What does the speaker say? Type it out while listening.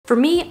For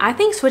me, I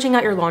think switching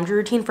out your laundry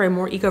routine for a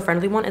more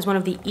eco-friendly one is one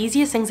of the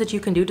easiest things that you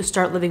can do to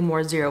start living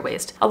more zero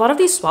waste. A lot of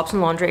these swaps in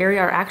the laundry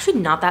area are actually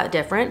not that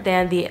different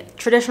than the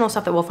traditional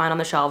stuff that we'll find on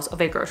the shelves of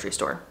a grocery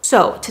store.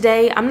 So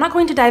today, I'm not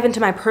going to dive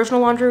into my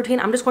personal laundry routine.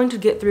 I'm just going to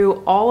get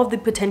through all of the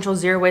potential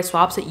zero waste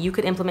swaps that you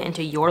could implement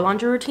into your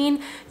laundry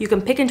routine. You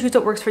can pick and choose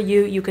what works for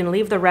you. You can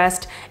leave the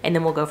rest, and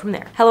then we'll go from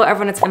there. Hello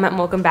everyone, it's Emma and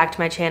welcome back to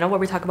my channel where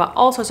we talk about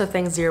all sorts of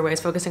things zero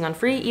waste, focusing on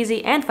free,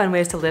 easy, and fun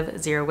ways to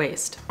live zero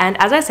waste. And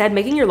as I said,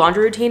 making your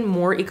laundry routine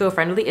more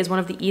eco-friendly is one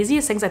of the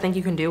easiest things I think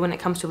you can do when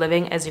it comes to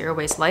living a zero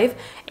waste life.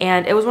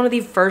 And it was one of the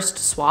first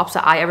swaps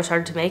that I ever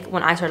started to make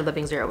when I started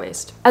living zero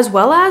waste. As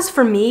well as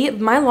for me,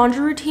 my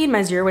laundry routine,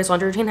 my zero waste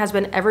laundry routine has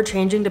been ever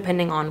changing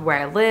depending on where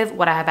I live,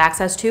 what I have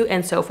access to,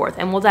 and so forth.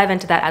 And we'll dive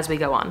into that as we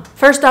go on.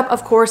 First up,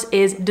 of course,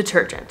 is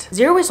detergent.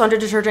 Zero waste laundry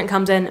detergent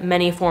comes in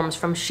many forms,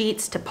 from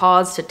sheets to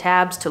pods to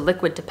tabs to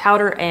liquid to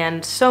powder,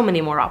 and so many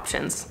more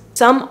options.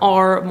 Some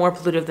are more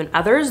pollutive than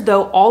others,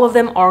 though all of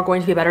them are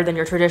going to be better than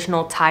your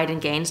traditional Tide and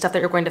Gain stuff that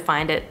you're going to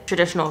find at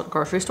traditional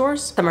grocery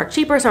stores. Some are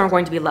cheaper, some are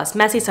going to be less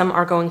messy, some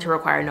are going to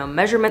require no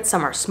measurements,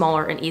 some are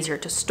smaller and easier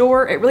to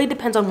store. It really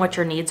depends on what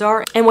your needs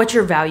are and what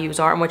your values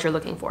are and what you're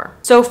looking for.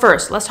 So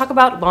first, let's talk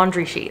about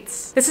laundry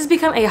sheets. This has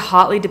become a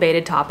hotly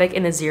debated topic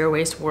in the zero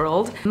waste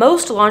world.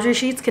 Most laundry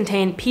sheets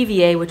contain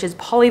PVA, which is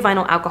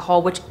polyvinyl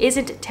alcohol, which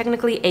isn't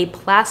technically a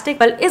plastic,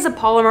 but it is a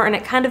polymer and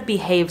it kind of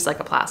behaves like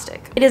a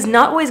plastic. It is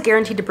not always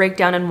guaranteed to break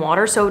down in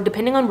water, so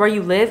depending on where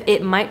you live,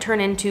 it might turn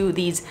into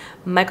these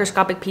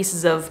microscopic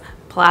pieces of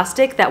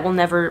plastic that will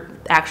never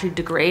actually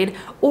degrade,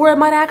 or it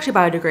might actually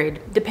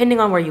biodegrade depending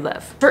on where you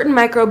live. Certain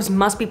microbes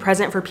must be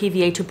present for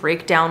PVA to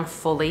break down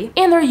fully,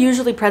 and they're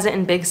usually present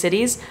in big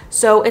cities,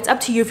 so it's up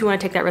to you if you want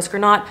to take that risk or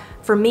not.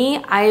 For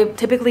me, I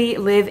typically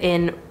live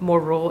in more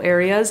rural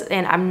areas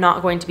and I'm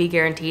not going to be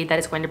guaranteed that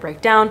it's going to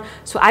break down,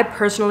 so I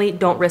personally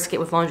don't risk it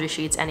with laundry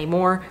sheets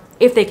anymore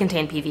if they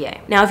contain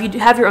PVA. Now, if you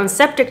have your own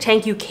septic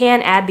tank, you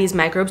can add these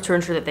microbes to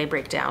ensure that they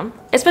break down,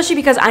 especially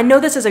because I know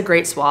this is a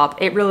great swap.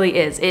 It really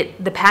is.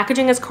 The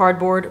packaging is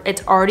cardboard.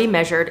 It's already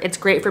measured. It's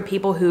great for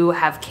people who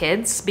have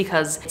kids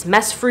because it's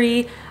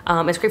mess-free.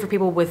 It's great for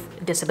people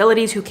with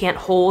disabilities who can't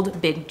hold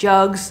big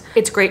jugs.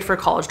 It's great for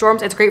college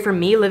dorms. It's great for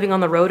me living on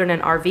the road in an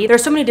RV.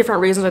 There's so many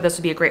different reasons why this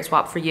would be a great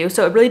swap for you.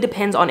 So it really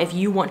depends on if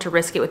you want to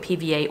risk it with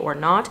PVA or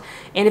not.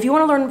 And if you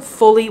want to learn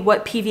fully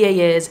what PVA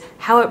is,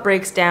 how it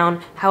breaks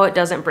down, how it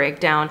doesn't break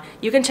down,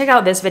 you can check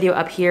out this video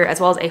up here as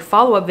well as a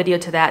follow-up video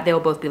to that. They will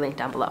both be linked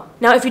down below.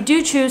 Now, if you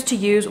do choose to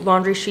use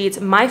laundry sheets,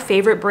 my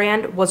favorite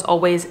brand was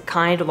always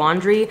Kind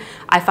Laundry.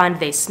 I find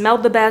they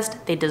smelled the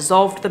best, they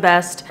dissolved the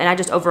best, and I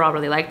just overall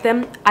really liked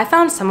them. I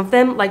found some of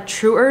them, like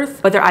True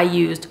Earth, whether I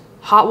used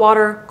hot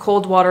water,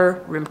 cold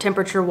water, room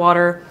temperature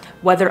water,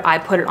 whether I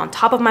put it on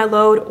top of my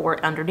load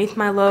or underneath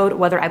my load,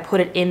 whether I put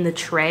it in the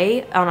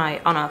tray on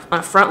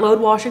a front load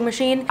washing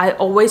machine, I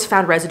always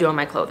found residue on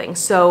my clothing.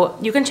 So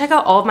you can check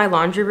out all of my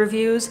laundry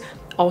reviews,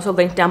 also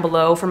linked down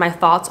below, for my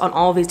thoughts on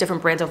all of these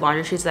different brands of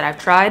laundry sheets that I've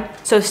tried.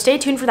 So stay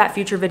tuned for that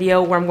future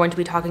video where I'm going to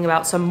be talking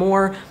about some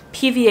more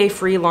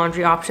PVA-free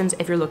laundry options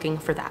if you're looking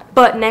for that.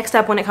 But next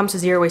up when it comes to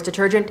zero waste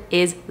detergent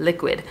is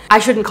liquid. I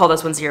shouldn't call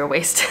this one zero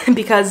waste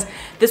because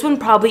this one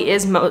probably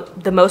is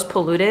the most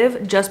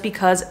pollutive just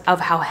because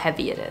of how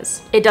heavy it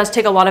is. It does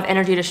take a lot of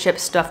energy to ship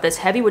stuff this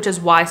heavy, which is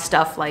why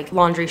stuff like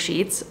laundry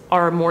sheets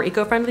are more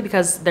eco-friendly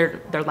because they're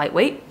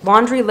lightweight.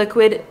 Laundry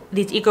liquid,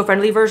 these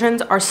eco-friendly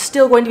versions, are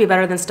still going to be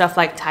better than stuff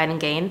like Tide and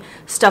Gain,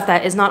 stuff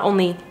that is not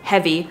only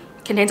heavy,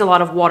 contains a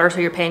lot of water, so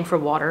you're paying for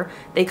water.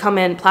 They come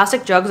in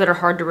plastic jugs that are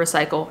hard to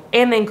recycle,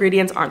 and the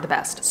ingredients aren't the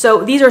best.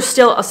 So these are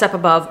still a step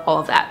above all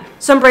of that.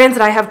 Some brands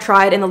that I have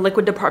tried in the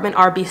liquid department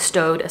are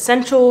Bestowed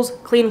Essentials,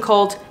 Clean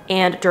Cult,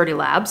 and Dirty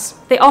Labs.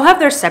 They all have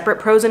their separate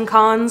pros and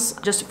cons.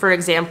 Just for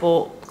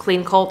example,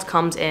 Clean Cult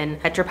comes in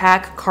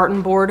tetrapak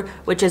carton board,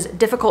 which is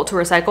difficult to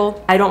recycle.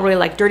 I don't really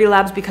like Dirty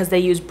Labs because they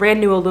use brand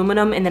new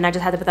aluminum, and then I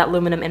just had to put that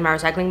aluminum in my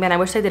recycling bin. I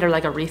wish they did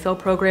like a refill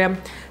program.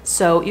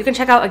 So you can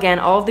check out, again,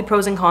 all of the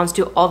pros and cons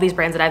to all these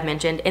brands that I've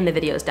mentioned in the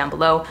videos down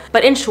below.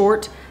 But in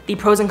short, the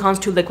pros and cons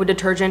to liquid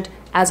detergent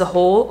as a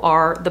whole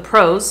are the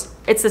pros.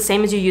 It's the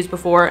same as you used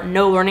before,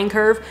 no learning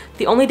curve.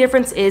 The only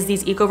difference is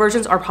these eco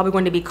versions are probably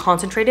going to be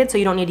concentrated, so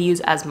you don't need to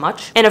use as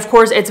much. And of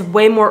course, it's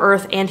way more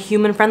earth and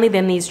human friendly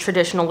than these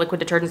traditional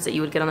liquid detergents that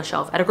you would get on the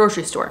shelf at a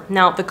grocery store.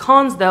 Now, the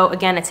cons though,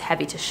 again, it's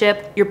heavy to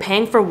ship. You're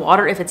paying for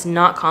water if it's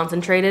not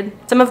concentrated.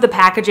 Some of the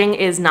packaging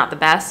is not the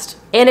best,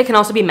 and it can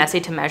also be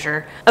messy to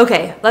measure.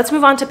 Okay, let's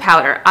move on to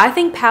powder. I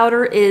think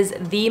powder is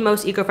the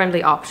most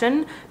eco-friendly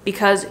option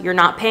because you're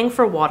not paying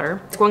for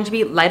water. It's going to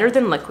be lighter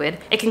than liquid.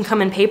 It can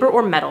come in paper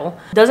or metal.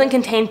 Doesn't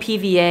contain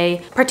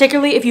PVA.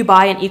 Particularly if you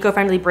buy an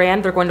eco-friendly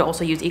brand, they're going to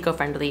also use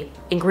eco-friendly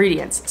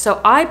ingredients.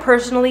 So I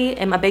personally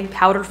am a big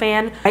powder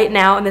fan right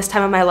now in this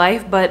time of my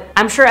life, but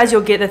I'm sure as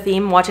you'll get the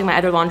theme watching my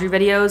other laundry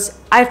videos,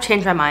 I've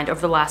changed my mind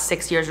over the last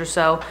 6 years or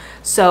so.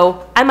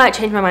 So I might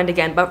change my mind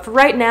again, but for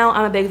right now,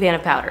 I'm a big fan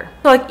of powder.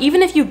 So like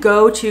even if you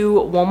go to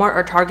Walmart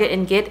or Target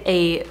and get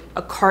a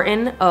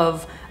carton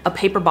of a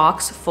paper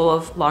box full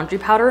of laundry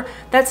powder,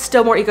 that's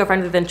still more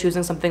eco-friendly than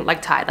choosing something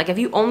like Tide. Like if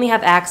you only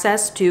have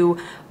access to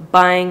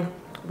buying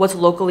what's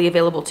locally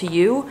available to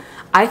you,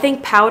 I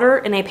think powder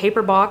in a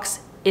paper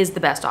box is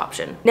the best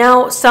option.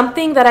 Now,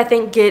 something that I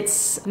think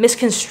gets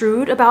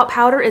misconstrued about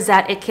powder is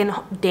that it can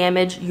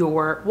damage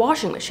your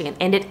washing machine,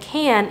 and it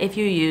can if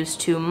you use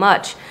too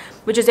much,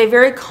 which is a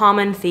very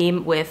common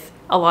theme with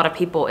a lot of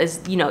people.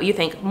 Is, you know, you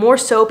think more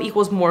soap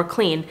equals more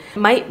clean. It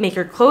might make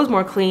your clothes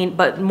more clean,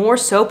 but more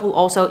soap will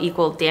also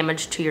equal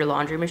damage to your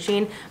laundry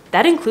machine.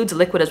 That includes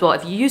liquid as well.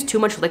 If you use too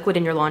much liquid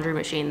in your laundry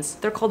machines,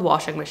 they're called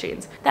washing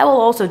machines, that will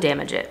also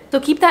damage it. So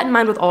keep that in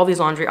mind with all these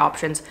laundry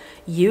options.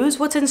 Use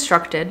what's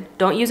instructed,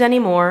 don't use any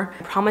more.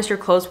 I promise your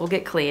clothes will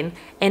get clean.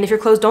 And if your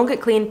clothes don't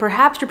get clean,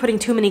 perhaps you're putting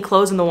too many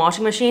clothes in the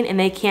washing machine and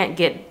they can't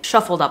get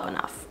shuffled up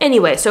enough.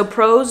 Anyway, so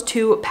pros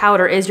to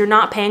powder is you're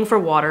not paying for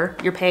water,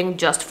 you're paying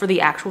just for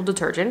the actual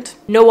detergent.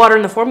 No water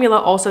in the formula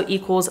also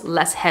equals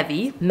less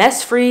heavy.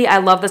 Mess free, I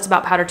love this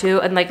about powder too.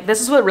 And like,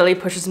 this is what really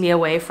pushes me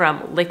away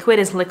from liquid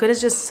is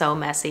just so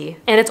messy.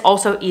 And it's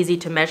also easy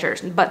to measure.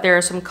 But there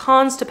are some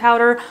cons to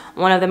powder,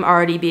 one of them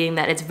already being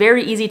that it's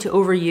very easy to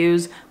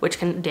overuse, which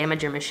can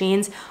damage your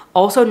machines.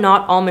 Also,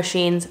 not all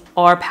machines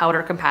are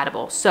powder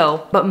compatible.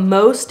 So, but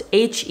most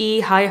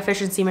HE high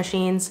efficiency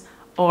machines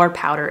are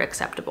powder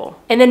acceptable.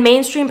 And then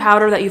mainstream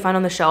powder that you find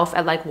on the shelf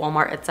at like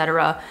Walmart,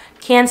 etc.,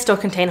 can still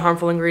contain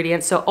harmful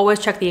ingredients, so always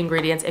check the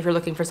ingredients if you're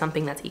looking for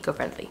something that's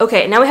eco-friendly.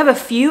 Okay, now we have a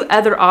few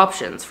other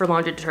options for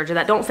laundry detergent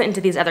that don't fit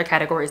into these other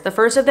categories. The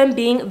first of them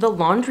being the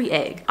laundry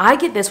egg. I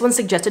get this one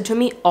suggested to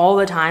me all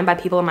the time by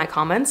people in my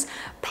comments,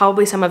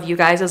 probably some of you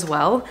guys as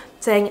well,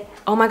 saying,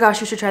 oh my gosh,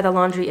 you should try the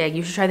laundry egg,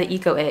 you should try the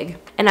eco egg.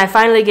 And I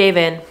finally gave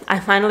in. I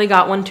finally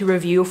got one to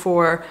review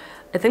for,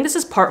 I think this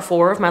is part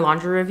 4 of my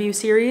laundry review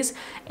series,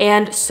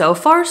 and so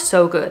far,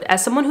 so good.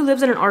 As someone who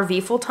lives in an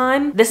RV full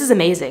time, this is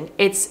amazing.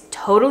 It's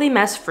totally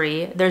mess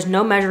free. There's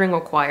no measuring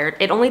required.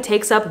 It only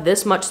takes up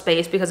this much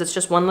space because it's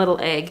just one little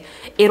egg.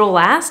 It'll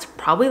last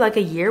probably like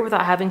a year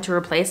without having to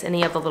replace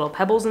any of the little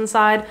pebbles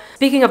inside.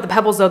 Speaking of the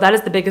pebbles though, that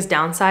is the biggest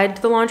downside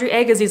to the laundry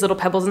egg, is these little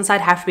pebbles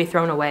inside have to be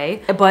thrown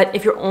away. But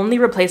if you're only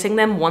replacing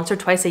them once or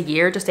twice a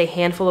year, just a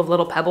handful of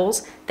little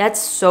pebbles, that's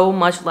so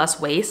much less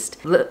waste.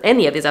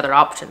 Any of these other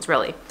options,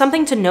 really.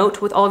 Something to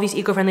note with all of these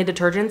eco-friendly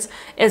detergents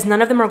is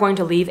none of them are going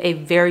to leave a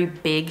very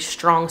big,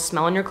 strong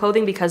smell in your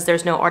clothing because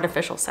there's no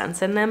artificial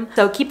scents in them.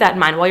 So keep that in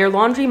mind. While your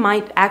laundry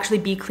might actually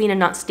be clean and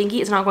not stinky,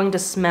 it's not going to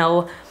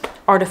smell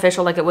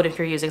artificial like it would if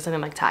you're using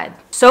something like Tide.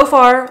 So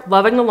far,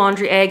 loving the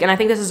laundry egg, and I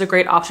think this is a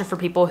great option for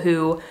people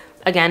who,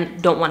 again,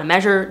 don't want to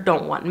measure,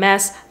 don't want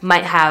mess,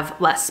 might have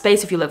less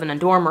space if you live in a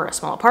dorm or a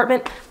small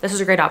apartment. This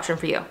is a great option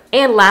for you.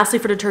 And lastly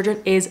for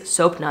detergent is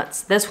soap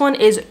nuts. This one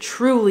is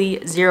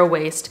truly zero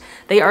waste.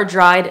 They are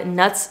dried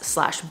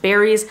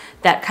nuts/berries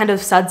that kind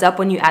of suds up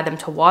when you add them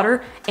to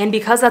water. And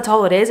because that's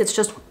all it is, it's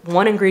just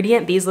one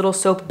ingredient, these little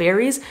soap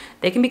berries,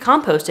 they can be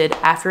composted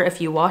after a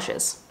few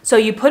washes. So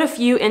you put a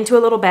few into a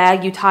little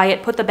bag, you tie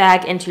it, put the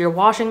bag into your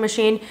washing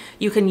machine.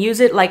 You can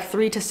use it like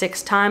 3 to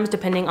 6 times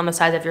depending on the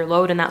size of your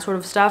load and that sort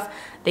of stuff.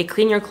 They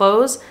clean your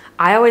clothes.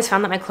 I always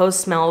found that my clothes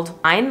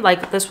smelled fine.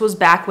 Like, this was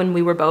back when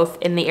we were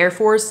both in the Air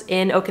Force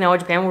in Okinawa,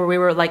 Japan, where we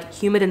were like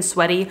humid and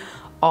sweaty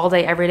all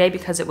day, every day,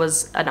 because it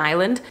was an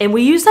island. And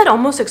we used that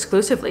almost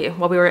exclusively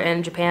while we were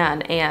in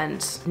Japan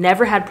and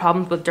never had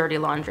problems with dirty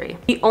laundry.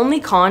 The only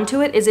con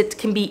to it is it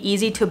can be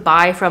easy to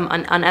buy from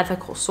an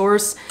unethical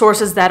source.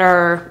 Sources that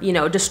are, you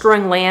know,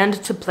 destroying land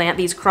to plant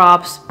these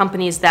crops,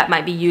 companies that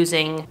might be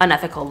using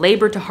unethical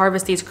labor to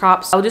harvest these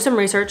crops. I'll do some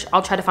research.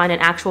 I'll try to find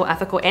an actual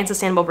ethical and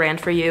sustainable brand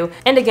for you.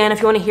 And again,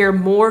 if you want to hear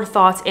more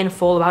thoughts in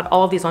full about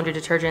all of these laundry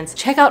detergents,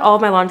 check out all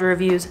of my laundry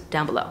reviews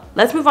down below.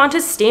 Let's move on to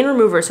stain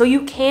remover. So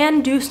you can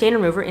do stain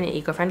remover in an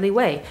eco-friendly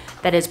way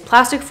that is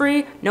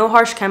plastic-free, no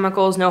harsh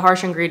chemicals, no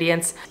harsh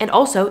ingredients, and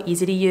also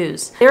easy to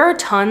use. There are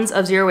tons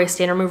of zero-waste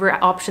stain remover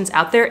options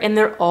out there, and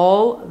they're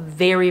all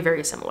very,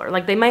 very similar.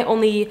 Like, they might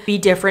only be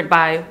different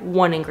by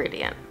one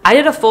ingredient. I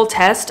did a full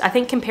test, I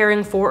think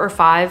comparing 4 or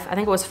 5, I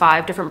think it was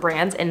 5 different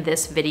brands in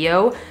this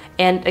video.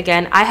 And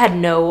again, I had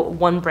no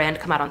one brand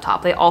come out on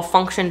top. They all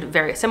functioned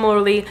very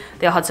similarly.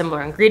 They all had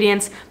similar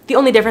ingredients. The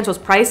only difference was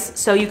price,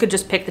 so you could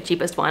just pick the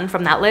cheapest one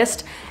from that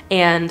list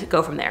and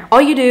go from there.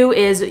 All you do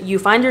is you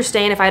find your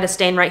stain. If I had a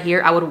stain right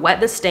here, I would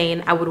wet the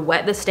stain. I would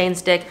wet the stain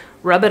stick,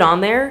 rub it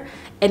on there,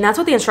 and that's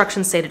what the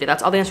instructions say to do.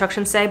 That's all the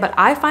instructions say. But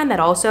I find that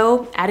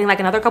also adding like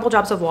another couple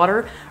drops of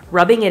water,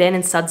 rubbing it in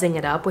and sudsing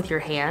it up with your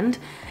hand,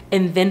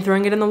 and then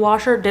throwing it in the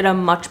washer did a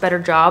much better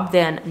job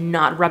than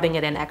not rubbing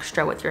it in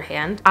extra with your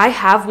hand. I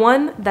have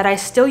one that I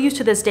still use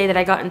to this day that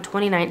I got in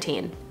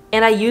 2019.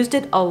 And I used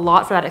it a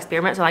lot for that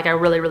experiment. So like, I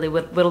really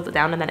whittled it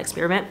down in that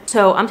experiment.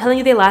 So I'm telling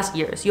you, they last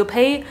years. You'll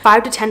pay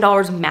 $5 to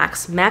 $10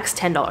 max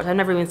 $10. I've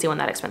never even seen one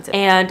that expensive.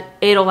 And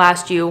it'll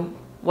last you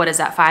what is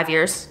that, 5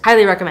 years?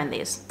 Highly recommend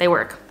these. They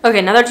work.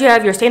 Okay, now that you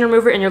have your stain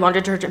remover and your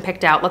laundry detergent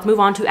picked out, let's move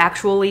on to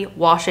actually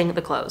washing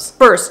the clothes.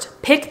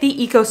 First, pick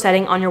the eco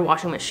setting on your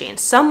washing machine.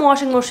 Some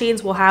washing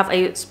machines will have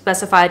a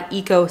specified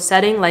eco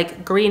setting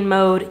like green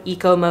mode,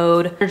 eco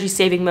mode, energy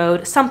saving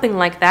mode, something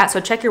like that. So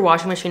check your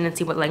washing machine and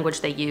see what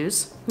language they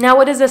use. Now,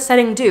 what does this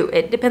setting do?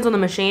 It depends on the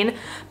machine.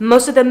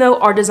 Most of them though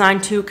are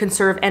designed to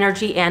conserve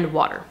energy and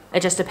water.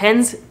 It just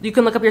depends. You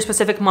can look up your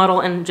specific model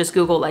and just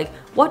Google like,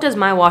 what does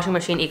my washing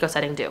machine eco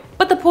setting do?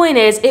 But the point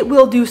is, it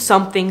will do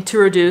something to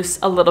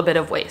reduce a little bit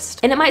of waste.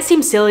 And it might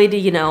seem silly to,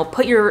 you know,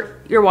 put your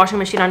washing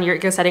machine on your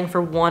eco setting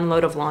for 1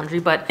 load of laundry,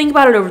 but think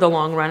about it over the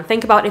long run.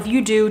 Think about if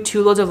you do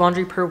 2 loads of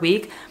laundry per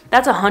week,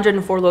 that's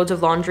 104 loads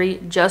of laundry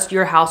just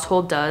your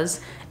household does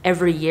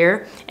every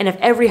year. And if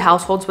every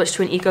household switched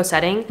to an eco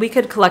setting, we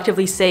could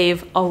collectively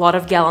save a lot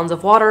of gallons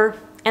of water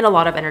and a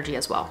lot of energy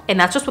as well. And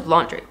that's just with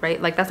laundry,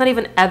 right? Like that's not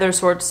even other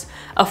sorts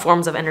of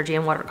forms of energy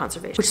and water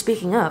conservation. Which,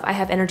 speaking of, I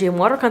have energy and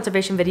water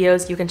conservation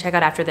videos you can check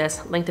out after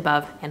this, linked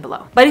above and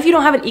below. But if you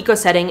don't have an eco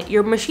setting,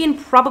 your machine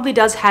probably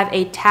does have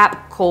a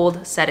tap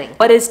cold setting.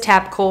 What is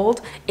tap cold?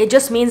 It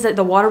just means that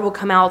the water will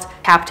come out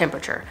tap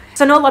temperature.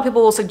 So I know a lot of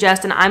people will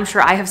suggest, and I'm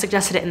sure I have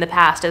suggested it in the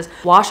past, is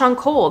wash on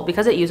cold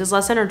because it uses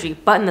less energy.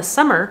 But in the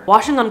summer,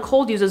 washing on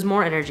cold uses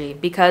more energy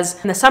because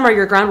in the summer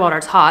your groundwater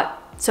is hot.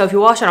 So if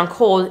you wash it on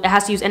cold, it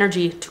has to use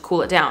energy to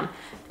cool it down.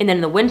 And then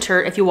in the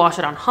winter, if you wash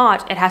it on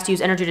hot, it has to use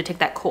energy to take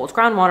that cold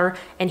groundwater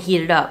and heat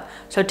it up.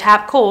 So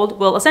tap cold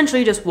will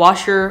essentially just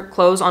wash your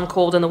clothes on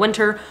cold in the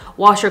winter,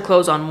 wash your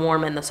clothes on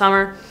warm in the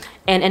summer,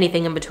 and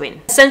anything in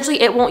between.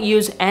 Essentially, it won't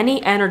use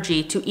any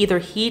energy to either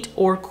heat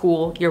or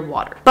cool your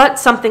water. But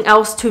something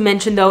else to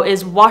mention though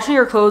is washing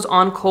your clothes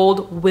on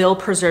cold will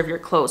preserve your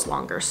clothes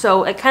longer.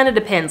 So it kind of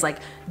depends, like,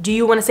 do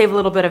you want to save a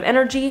little bit of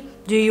energy?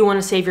 Do you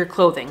want to save your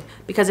clothing?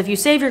 Because if you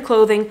save your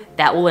clothing,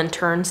 that will in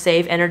turn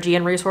save energy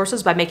and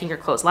resources by making your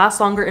clothes last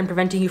longer and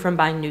preventing you from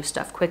buying new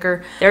stuff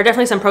quicker. There are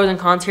definitely some pros and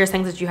cons here,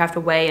 things that you have to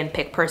weigh and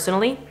pick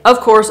personally. Of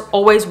course,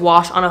 always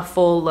wash on a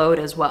full load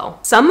as well.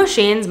 Some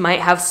machines might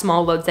have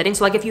small load settings.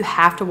 So like if you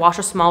have to wash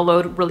a small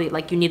load, really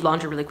like you need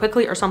laundry really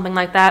quickly or something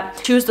like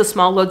that, choose the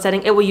small load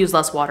setting. It will use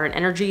less water and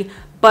energy,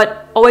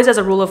 but always as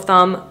a rule of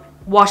thumb,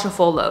 wash a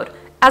full load.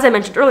 As I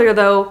mentioned earlier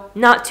though,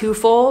 not too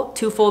full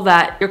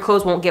that your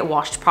clothes won't get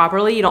washed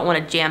properly. You don't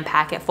want to jam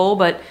pack it full,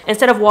 but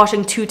instead of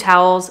washing 2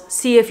 towels,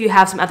 see if you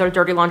have some other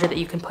dirty laundry that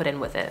you can put in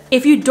with it.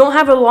 If you don't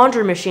have a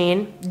laundry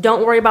machine,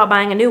 don't worry about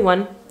buying a new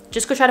one.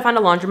 Just go try to find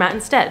a laundromat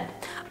instead.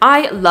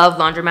 I love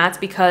laundromats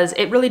because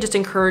it really just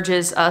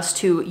encourages us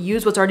to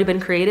use what's already been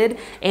created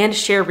and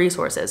share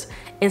resources.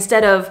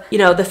 Instead of, you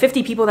know, the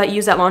 50 people that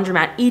use that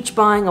laundromat each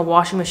buying a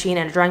washing machine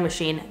and a drying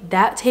machine,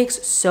 that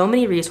takes so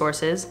many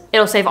resources.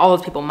 It'll save all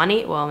those people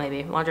money. Well,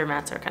 maybe.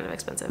 Laundromats are kind of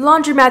expensive.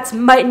 Laundromats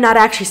might not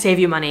actually save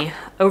you money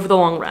over the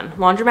long run.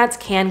 Laundromats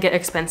can get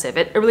expensive.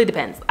 It really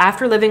depends.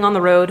 After living on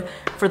the road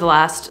for the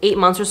last 8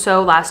 months or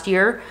so last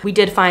year, we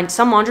did find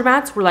some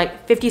laundromats were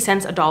like 50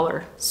 cents a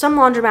dollar. Some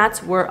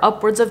laundromats were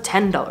upwards of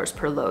 $10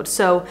 per load.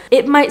 So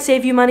it might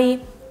save you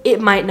money,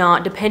 it might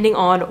not, depending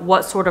on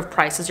what sort of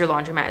prices your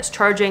laundromat is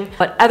charging.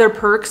 But other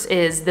perks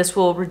is this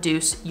will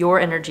reduce your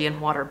energy and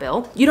water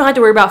bill. You don't have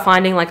to worry about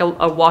finding like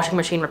a washing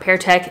machine repair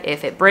tech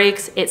if it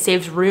breaks. It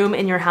saves room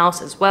in your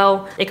house as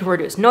well. It can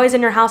reduce noise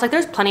in your house. Like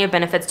there's plenty of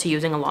benefits to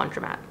using a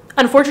laundromat.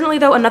 Unfortunately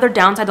though, another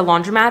downside to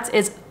laundromats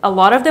is a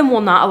lot of them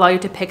will not allow you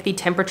to pick the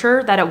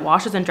temperature that it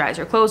washes and dries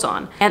your clothes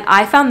on. And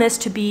I found this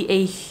to be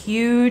a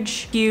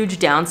huge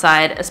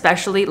downside,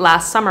 especially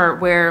last summer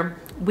where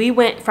we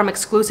went from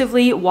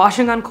exclusively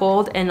washing on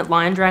cold and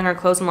line drying our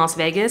clothes in Las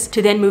Vegas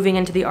to then moving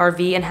into the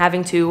RV and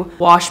having to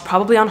wash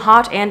probably on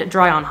hot and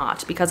dry on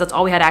hot because that's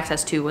all we had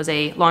access to was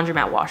a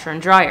laundromat washer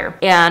and dryer.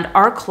 And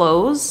our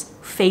clothes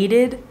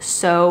faded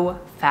so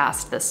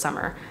fast this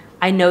summer.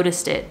 I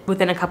noticed it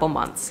within a couple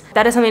months.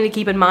 That is something to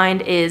keep in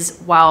mind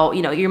is while,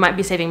 you know, you might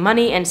be saving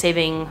money and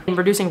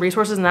reducing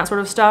resources and that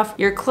sort of stuff,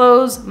 your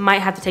clothes might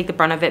have to take the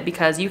brunt of it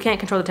because you can't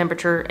control the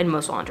temperature in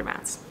most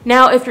laundromats.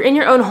 Now, if you're in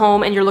your own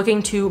home and you're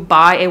looking to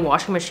buy a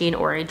washing machine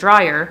or a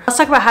dryer, let's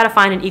talk about how to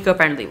find an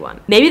eco-friendly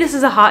one. Maybe this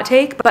is a hot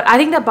take, but I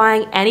think that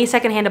buying any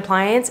secondhand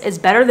appliance is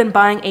better than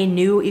buying a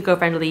new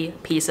eco-friendly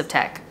piece of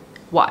tech.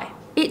 Why?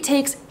 It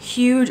takes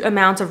huge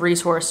amounts of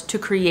resource to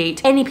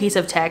create any piece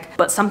of tech,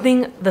 but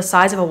something the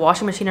size of a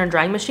washing machine or a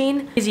drying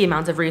machine, easy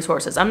amounts of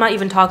resources. I'm not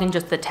even talking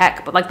just the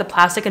tech, but like the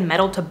plastic and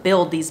metal to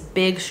build these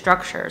big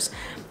structures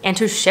and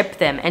to ship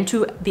them and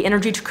to the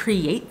energy to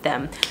create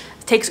them.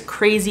 It takes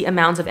crazy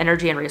amounts of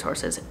energy and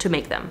resources to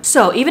make them.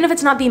 So even if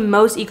it's not the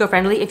most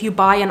eco-friendly, if you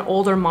buy an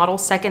older model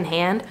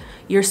secondhand,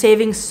 you're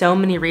saving so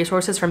many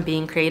resources from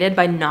being created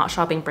by not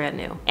shopping brand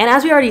new. And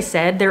as we already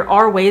said, there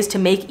are ways to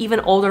make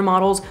even older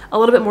models a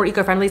little bit more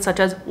eco-friendly,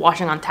 such as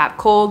washing on tap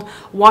cold,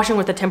 washing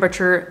with the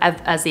temperature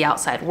as the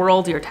outside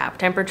world, your tap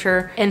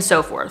temperature, and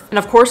so forth. And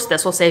of course,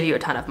 this will save you a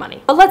ton of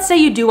money. But let's say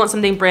you do want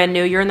something brand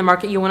new, you're in the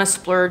market, you want to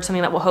splurge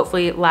something that will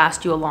hopefully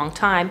last you a long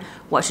time.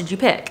 what should you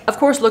pick? Of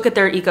course, look at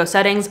their eco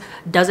settings.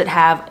 Does it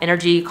have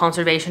energy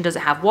conservation? Does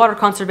it have water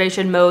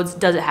conservation modes?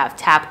 Does it have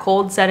tap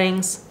cold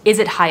settings? Is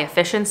it high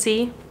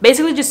efficiency?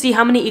 Basically just see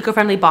how many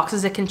eco-friendly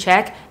boxes it can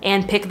check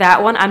and pick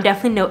that one. I'm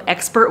definitely no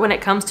expert when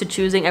it comes to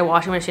choosing a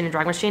washing machine and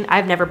drying machine.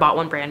 I've never bought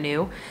one brand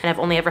new, and I've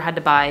only ever had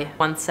to buy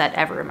one set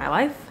ever in my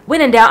life.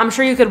 When in doubt, I'm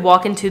sure you could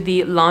walk into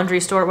the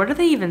laundry store. Where do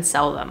they even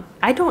sell them?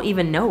 I don't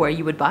even know where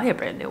you would buy a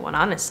brand new one,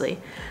 honestly.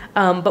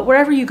 But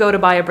wherever you go to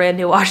buy a brand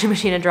new washing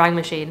machine and drying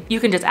machine, you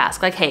can just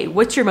ask like, hey,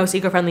 what's your most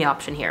eco-friendly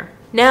option here?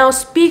 Now,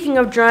 speaking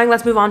of drying,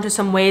 let's move on to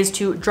some ways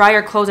to dry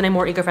your clothes in a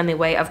more eco-friendly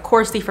way. Of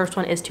course, the first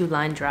one is to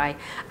line dry.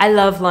 I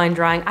love line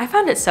drying. I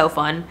found it so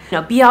fun.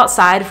 Be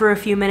outside for a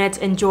few minutes,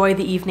 enjoy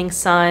the evening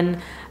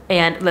sun.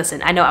 And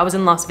listen, I know I was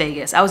in Las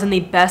Vegas. I was in the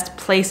best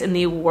place in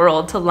the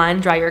world to line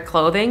dry your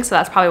clothing, so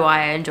that's probably why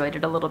I enjoyed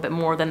it a little bit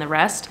more than the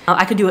rest.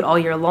 I could do it all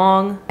year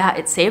long.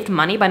 It saved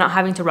money by not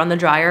having to run the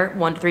dryer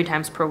 1 to 3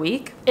 times per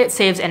week. It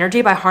saves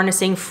energy by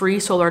harnessing free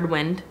solar and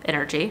wind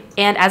energy.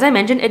 And as I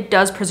mentioned, it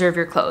does preserve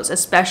your clothes,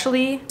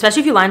 especially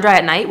if you line dry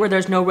at night where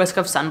there's no risk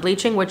of sun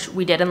bleaching, which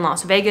we did in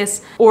Las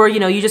Vegas. Or,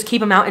 you just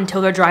keep them out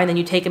until they're dry and then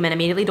you take them in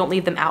immediately. Don't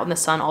leave them out in the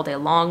sun all day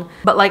long.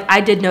 But like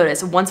I did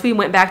notice, once we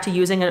went back to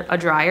using a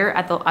dryer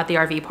at the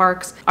RV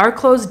parks, our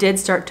clothes did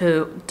start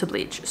to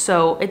bleach.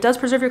 So it does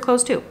preserve your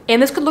clothes too.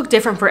 And this could look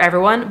different for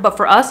everyone, but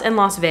for us in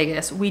Las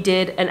Vegas, we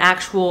did an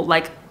actual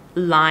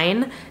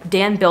line.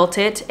 Dan built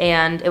it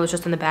and it was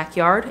just in the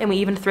backyard, and we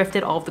even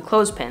thrifted all of the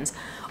clothespins.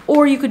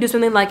 Or you could do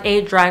something like a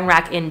drying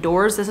rack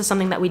indoors. This is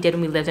something that we did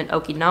when we lived in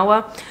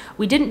Okinawa.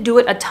 We didn't do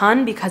it a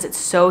ton because it's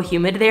so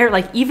humid there.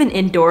 Even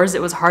indoors,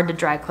 it was hard to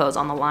dry clothes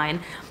on the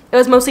line. It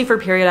was mostly for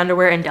period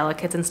underwear and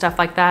delicates and stuff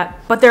like that.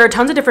 But there are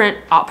tons of different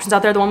options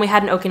out there. The one we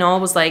had in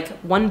Okinawa was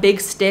one big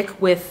stick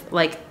with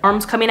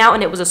arms coming out,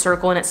 and it was a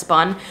circle and it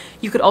spun.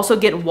 You could also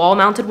get wall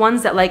mounted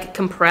ones that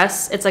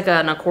compress. It's like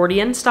an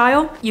accordion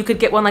style. You could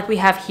get one like we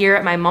have here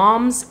at my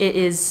mom's.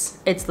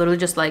 It's literally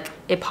just like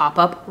a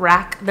pop-up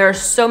rack. There are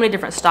so many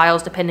different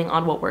styles depending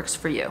on what works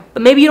for you.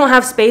 But maybe you don't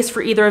have space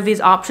for either of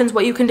these options.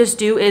 What you can just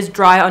do is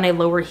dry on a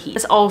lower heat.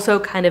 This also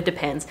kind of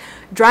depends.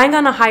 Drying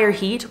on a higher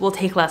heat will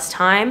take less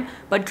time,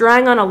 but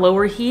drying on a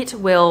lower heat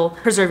will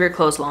preserve your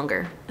clothes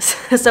longer.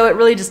 So it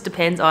really just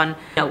depends on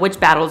which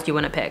battles you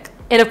want to pick.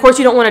 And of course,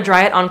 you don't want to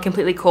dry it on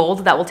completely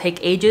cold. That will take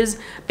ages.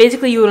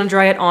 Basically, you want to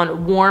dry it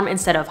on warm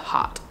instead of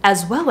hot.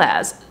 As well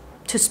as,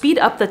 to speed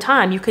up the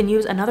time, you can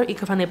use another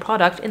eco-friendly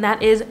product, and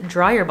that is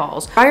dryer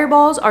balls. Dryer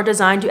balls are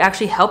designed to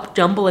actually help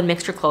jumble and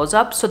mix your clothes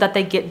up so that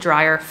they get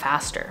drier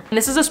faster. And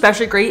this is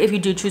especially great if you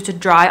do choose to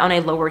dry on a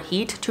lower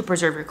heat to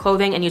preserve your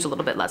clothing and use a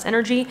little bit less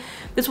energy.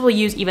 This will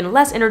use even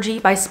less energy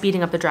by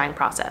speeding up the drying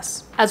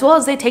process. As well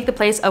as they take the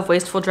place of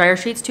wasteful dryer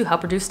sheets to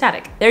help reduce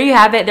static. There you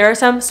have it. There are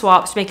some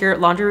swaps to make your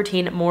laundry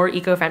routine more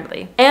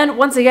eco-friendly. And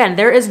once again,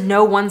 there is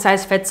no one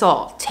size fits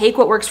all. Take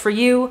what works for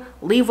you,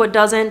 leave what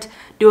doesn't.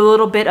 Do a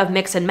little bit of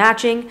mix and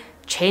matching,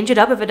 change it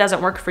up if it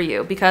doesn't work for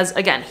you. Because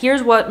again,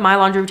 here's what my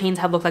laundry routines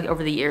have looked like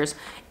over the years.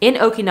 In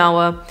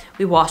Okinawa,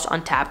 we washed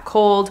on tap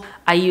cold.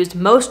 I used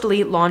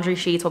mostly laundry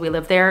sheets while we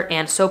lived there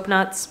and soap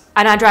nuts.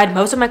 And I dried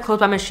most of my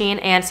clothes by machine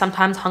and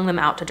sometimes hung them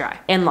out to dry.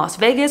 In Las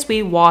Vegas,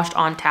 we washed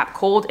on tap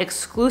cold,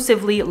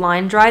 exclusively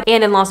line dried.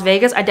 And in Las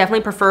Vegas, I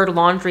definitely preferred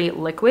laundry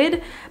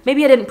liquid.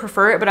 Maybe I didn't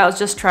prefer it, but I was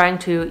just trying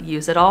to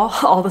use it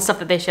all the stuff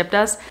that they shipped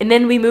us. And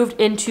then we moved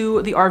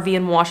into the RV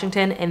in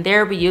Washington, and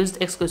there we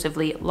used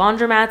exclusively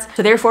laundromats.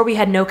 So therefore, we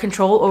had no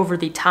control over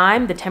the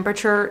time, the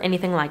temperature,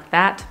 anything like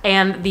that.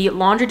 And the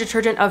laundry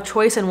detergent of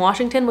choice in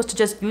Washington was to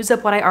just use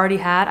up what I already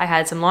had. I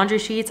had some laundry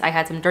sheets, I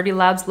had some Dirty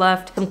Labs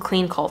left, some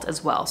Clean Cult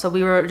as well. So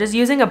we were just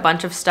using a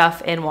bunch of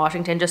stuff in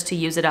Washington just to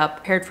use it up.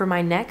 Prepared for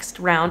my next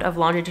round of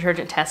laundry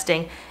detergent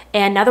testing.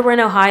 And now that we're in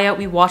Ohio,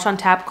 we wash on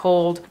tap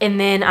cold. And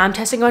then I'm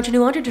testing a bunch of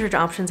new laundry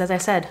detergent options, as I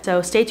said.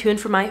 So stay tuned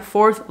for my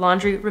 4th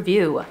laundry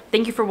review.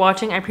 Thank you for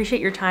watching. I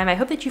appreciate your time. I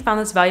hope that you found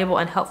this valuable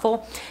and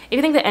helpful. If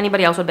you think that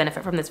anybody else would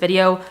benefit from this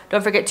video,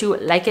 don't forget to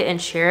like it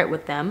and share it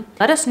with them.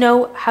 Let us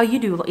know how you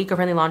do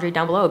eco-friendly laundry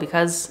down below,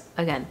 because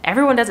again,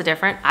 everyone does it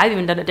different. I've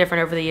even done it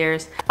different over the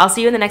years. I'll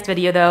see you in the next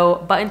video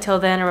though. But until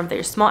then, remember that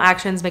your small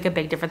actions make a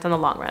big difference in the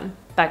long run.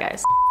 Bye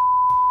guys.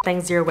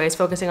 Thanks Zero Waste,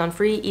 focusing on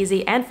free,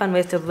 easy, and fun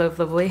ways to live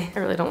livably. I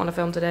really don't want to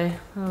film today.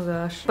 Oh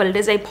gosh. But it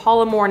is a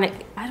polymer,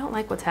 and I don't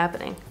like what's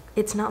happening.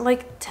 It's not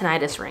like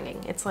tinnitus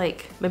ringing. It's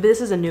like, maybe this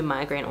is a new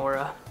migraine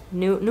aura.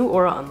 New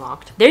aura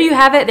unlocked. There you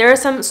have it. There are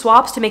some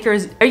swaps to make your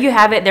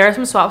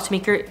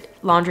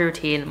laundry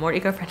routine more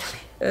eco-friendly.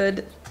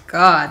 Good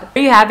God.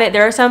 There you have it.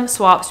 There are some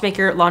swaps to make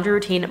your laundry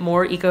routine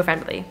more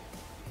eco-friendly.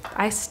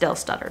 I still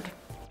stuttered.